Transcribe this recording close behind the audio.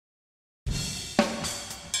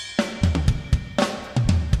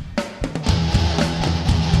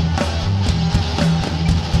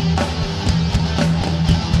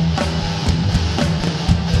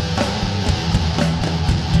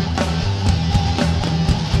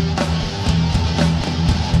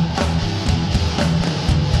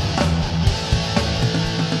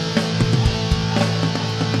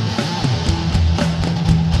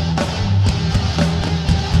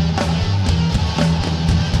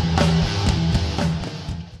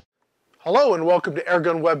Hello and welcome to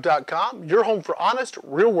AirgunWeb.com, your home for honest,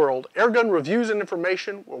 real-world airgun reviews and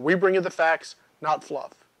information where we bring you the facts, not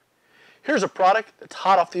fluff. Here's a product that's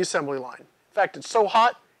hot off the assembly line. In fact, it's so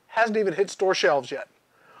hot, it hasn't even hit store shelves yet.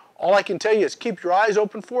 All I can tell you is keep your eyes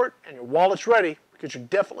open for it and your wallets ready because you're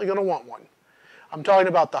definitely going to want one. I'm talking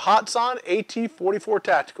about the Hatsan AT44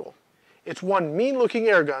 Tactical. It's one mean-looking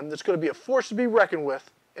airgun that's going to be a force to be reckoned with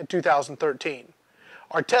in 2013.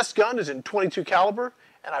 Our test gun is in .22 caliber,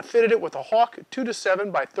 and I fitted it with a Hawk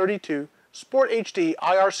 2-7x32 Sport HD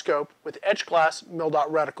IR scope with etched glass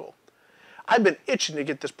mil-dot reticle. I've been itching to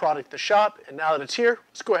get this product to shop, and now that it's here,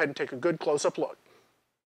 let's go ahead and take a good close-up look.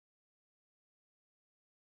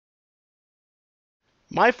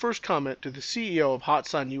 My first comment to the CEO of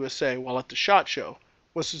Hatsan USA while at the SHOT Show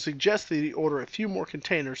was to suggest that he order a few more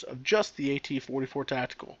containers of just the AT44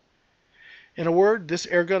 Tactical. In a word, this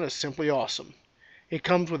airgun is simply awesome. It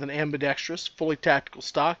comes with an ambidextrous, fully tactical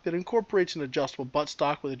stock that incorporates an adjustable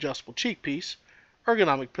buttstock with adjustable cheek piece,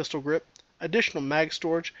 ergonomic pistol grip, additional mag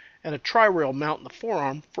storage, and a tri-rail mount in the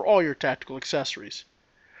forearm for all your tactical accessories.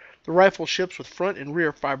 The rifle ships with front and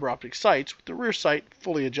rear fiber optic sights, with the rear sight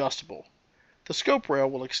fully adjustable. The scope rail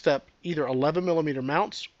will accept either 11mm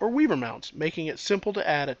mounts or Weaver mounts, making it simple to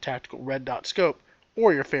add a tactical red dot scope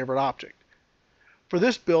or your favorite optic. For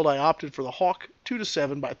this build, I opted for the Hawk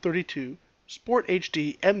 2-7x32 Sport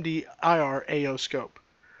HD MD-IR AO scope.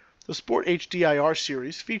 The Sport HD IR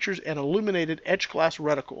series features an illuminated etched glass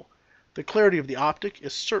reticle. The clarity of the optic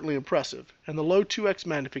is certainly impressive, and the low 2x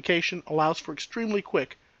magnification allows for extremely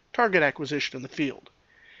quick target acquisition in the field.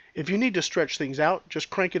 If you need to stretch things out, just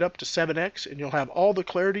crank it up to 7x and you'll have all the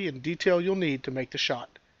clarity and detail you'll need to make the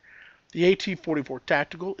shot. The AT44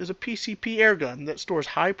 Tactical is a PCP airgun that stores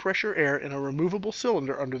high-pressure air in a removable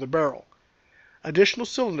cylinder under the barrel. Additional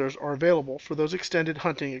cylinders are available for those extended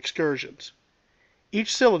hunting excursions.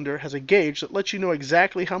 Each cylinder has a gauge that lets you know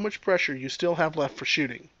exactly how much pressure you still have left for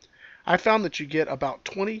shooting. I found that you get about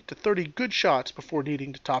 20 to 30 good shots before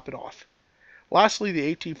needing to top it off. Lastly,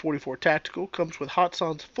 the AT44 Tactical comes with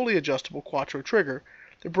Hatsan's fully adjustable Quattro trigger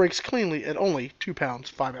that breaks cleanly at only 2 pounds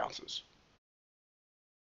 5 ounces.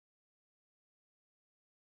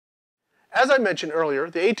 As I mentioned earlier,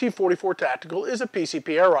 the AT44 Tactical is a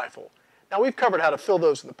PCP air rifle. Now, we've covered how to fill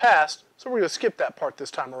those in the past, so we're going to skip that part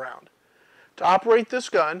this time around. To operate this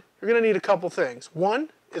gun, you're going to need a couple things.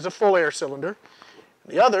 One is a full air cylinder,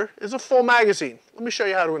 and the other is a full magazine. Let me show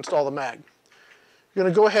you how to install the mag. You're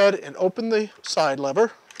going to go ahead and open the side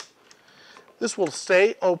lever. This will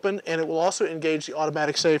stay open, and it will also engage the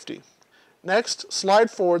automatic safety. Next, slide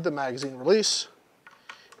forward the magazine release,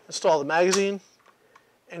 install the magazine,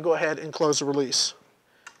 and go ahead and close the release.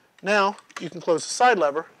 Now, you can close the side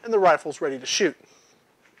lever and the rifle's ready to shoot.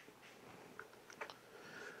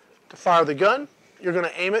 To fire the gun, you're going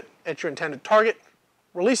to aim it at your intended target,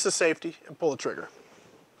 release the safety, and pull the trigger.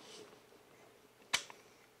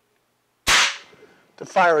 To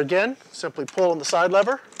fire again, simply pull on the side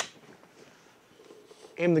lever,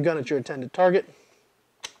 aim the gun at your intended target,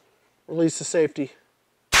 release the safety,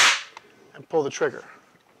 and pull the trigger.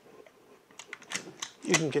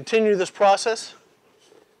 You can continue this process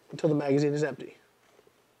until the magazine is empty.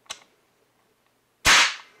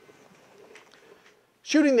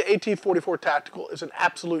 Shooting the AT44 Tactical is an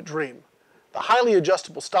absolute dream. The highly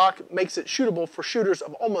adjustable stock makes it shootable for shooters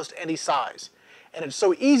of almost any size, and it's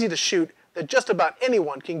so easy to shoot that just about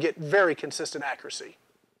anyone can get very consistent accuracy.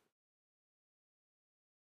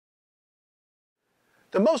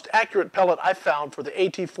 The most accurate pellet I found for the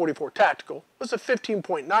AT44 Tactical was the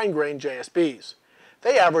 15.9 grain JSBs.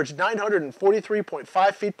 They averaged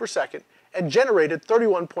 943.5 feet per second and generated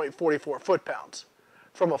 31.44 foot-pounds.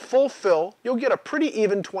 From a full fill, you'll get a pretty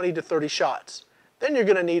even 20 to 30 shots. Then you're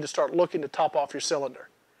going to need to start looking to top off your cylinder.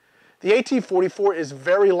 The AT44 is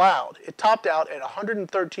very loud. It topped out at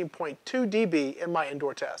 113.2 dB in my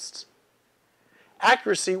indoor tests.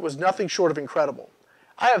 Accuracy was nothing short of incredible.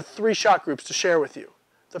 I have 3 shot groups to share with you.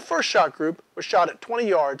 The first shot group was shot at 20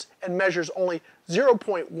 yards and measures only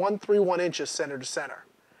 0.131 inches center to center.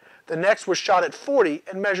 The next was shot at 40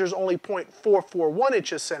 and measures only 0.441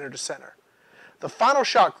 inches center to center. The final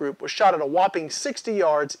shot group was shot at a whopping 60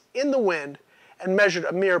 yards in the wind and measured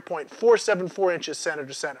a mere 0.474 inches center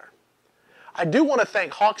to center. I do want to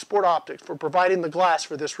thank Hawk Sport Optics for providing the glass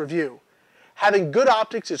for this review. Having good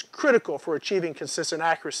optics is critical for achieving consistent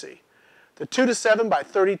accuracy. The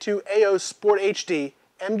 2-7x32 AO Sport HD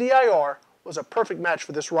MD-IR was a perfect match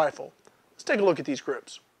for this rifle. Let's take a look at these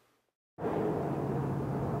groups.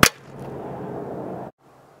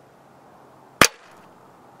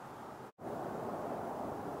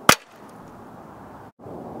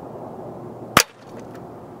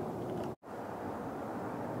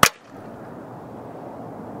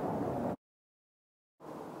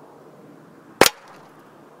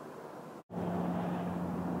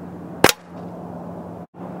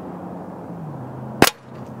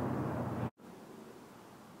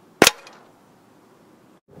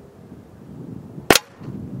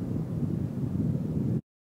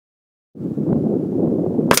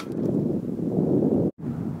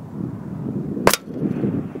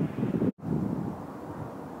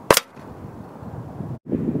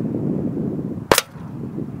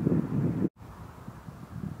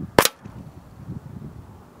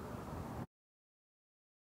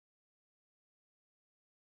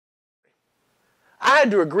 I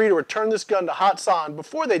had to agree to return this gun to Hatsan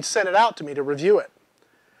before they'd sent it out to me to review it.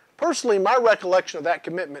 Personally, my recollection of that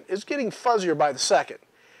commitment is getting fuzzier by the second.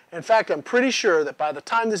 In fact, I'm pretty sure that by the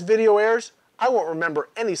time this video airs, I won't remember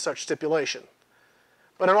any such stipulation.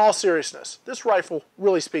 But in all seriousness, this rifle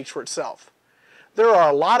really speaks for itself. There are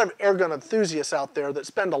a lot of airgun enthusiasts out there that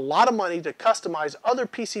spend a lot of money to customize other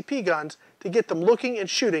PCP guns to get them looking and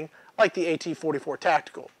shooting like the AT44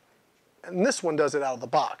 Tactical. And this one does it out of the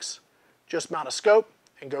box. Just mount a scope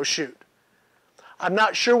and go shoot. I'm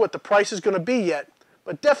not sure what the price is going to be yet,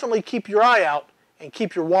 but definitely keep your eye out and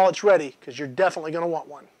keep your wallets ready because you're definitely going to want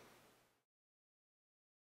one.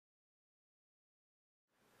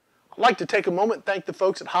 I'd like to take a moment and thank the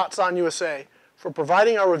folks at Hatsan USA for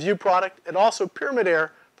providing our review product and also Pyramid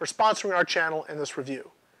Air for sponsoring our channel in this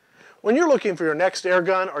review. When you're looking for your next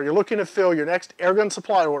airgun or you're looking to fill your next airgun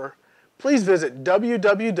supply order, please visit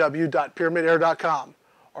www.pyramidair.com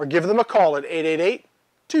or give them a call at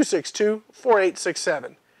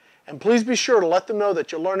 888-262-4867. And please be sure to let them know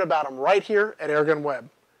that you'll learn about them right here at AirgunWeb.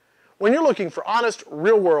 When you're looking for honest,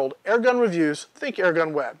 real-world airgun reviews, think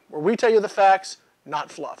AirgunWeb, where we tell you the facts,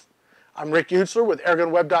 not fluff. I'm Rick Utzler with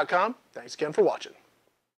AirgunWeb.com. Thanks again for watching.